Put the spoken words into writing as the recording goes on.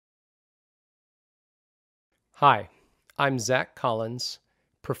Hi, I'm Zach Collins,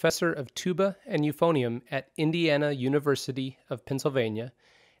 professor of tuba and euphonium at Indiana University of Pennsylvania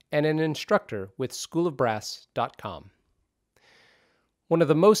and an instructor with schoolofbrass.com. One of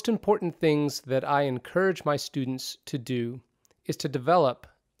the most important things that I encourage my students to do is to develop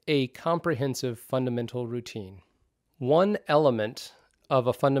a comprehensive fundamental routine. One element of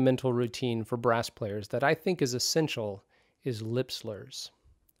a fundamental routine for brass players that I think is essential is lip slurs,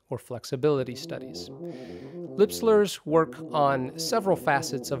 or flexibility studies. Lip slurs work on several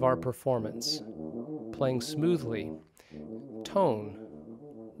facets of our performance: playing smoothly, tone,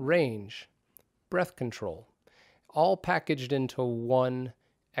 range, breath control, all packaged into one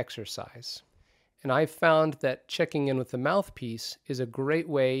exercise. And I've found that checking in with the mouthpiece is a great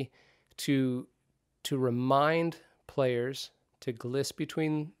way to, to remind players to gliss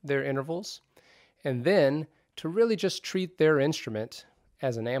between their intervals and then to really just treat their instrument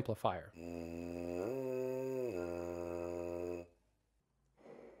as an amplifier.